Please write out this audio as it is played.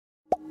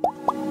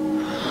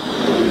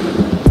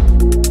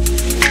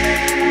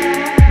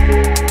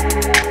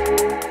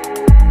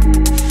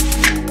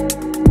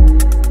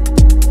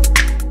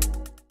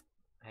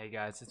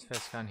guys, it's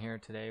Fescon here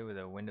today with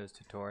a Windows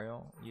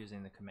tutorial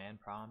using the command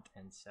prompt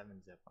and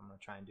 7-zip. I'm going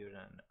to try and do it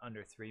in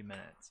under 3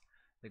 minutes.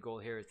 The goal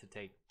here is to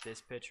take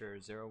this picture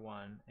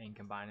 01 and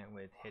combine it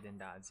with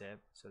hidden.zip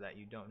so that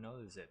you don't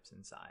know the zips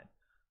inside.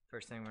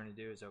 First thing we're going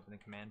to do is open the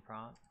command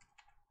prompt.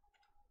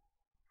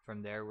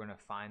 From there we're going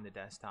to find the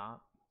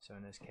desktop. So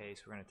in this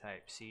case we're going to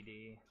type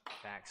cd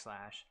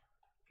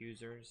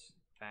 /users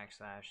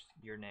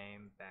 /your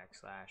name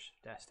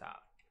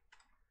 /desktop.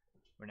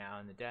 We're now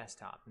in the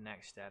desktop. The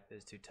next step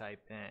is to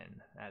type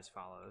in as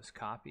follows: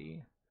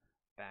 copy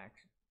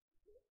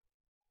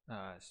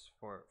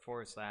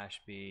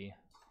 /b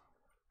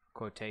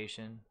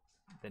quotation,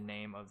 the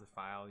name of the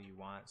file you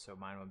want. So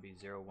mine would be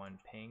 01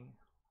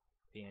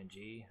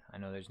 png. I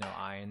know there's no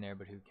I in there,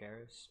 but who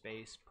cares?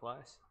 Space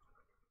plus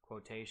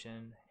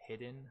quotation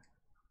hidden.zip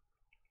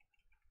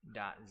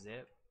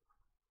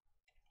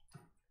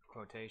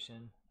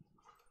quotation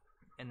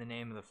and the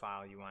name of the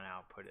file you want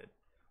outputted.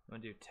 I'm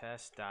going to do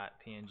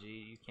test.png.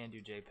 You can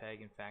do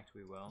JPEG, in fact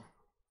we will.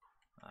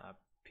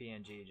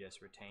 PNG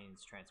just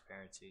retains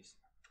transparencies.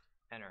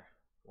 Enter.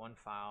 One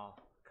file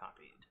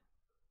copied.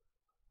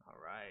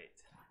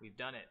 Alright, we've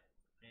done it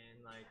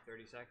in like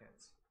 30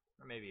 seconds.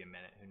 Or maybe a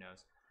minute, who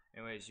knows.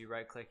 Anyways, you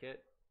right click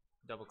it,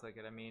 double click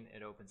it,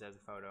 it opens as a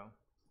photo.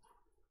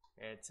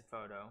 It's a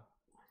photo.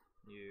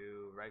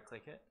 You right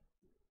click it,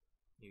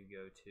 you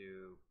go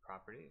to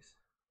properties.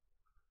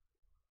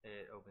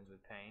 It opens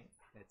with Paint.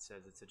 It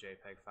says it's a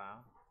JPEG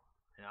file,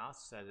 and it also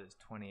says it's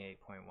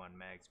 28.1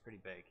 megs, pretty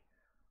big,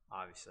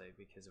 obviously,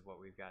 because of what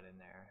we've got in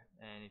there.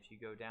 And if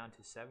you go down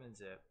to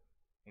 7-zip,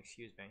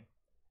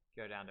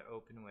 go down to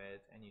Open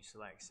With, and you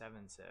select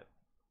 7-zip,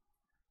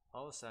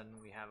 all of a sudden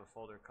we have a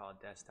folder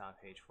called Desktop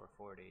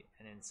H440,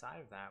 and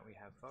inside of that we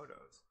have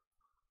photos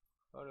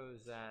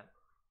that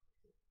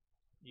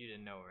you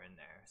didn't know were in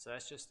there. So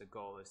that's just the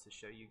goal, is to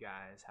show you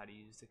guys how to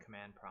use the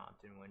command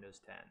prompt in Windows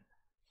 10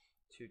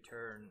 to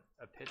turn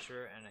a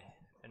picture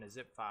and a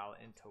zip file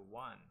into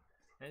one.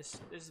 And this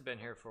has been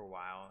here for a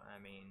while.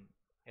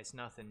 It's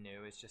nothing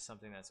new. It's just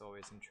something that's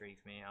always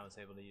intrigued me. I was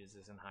able to use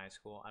this in high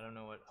school. I don't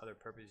know what other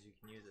purpose you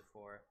can use it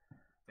for.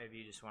 Maybe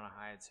you just want to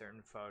hide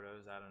certain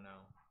photos. I don't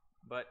know.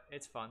 But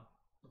it's fun.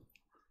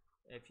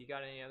 If you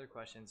got any other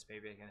questions,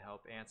 maybe I can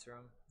help answer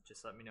them.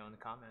 Just let me know in the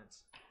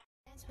comments.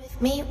 Dance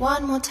with me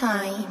one more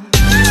time.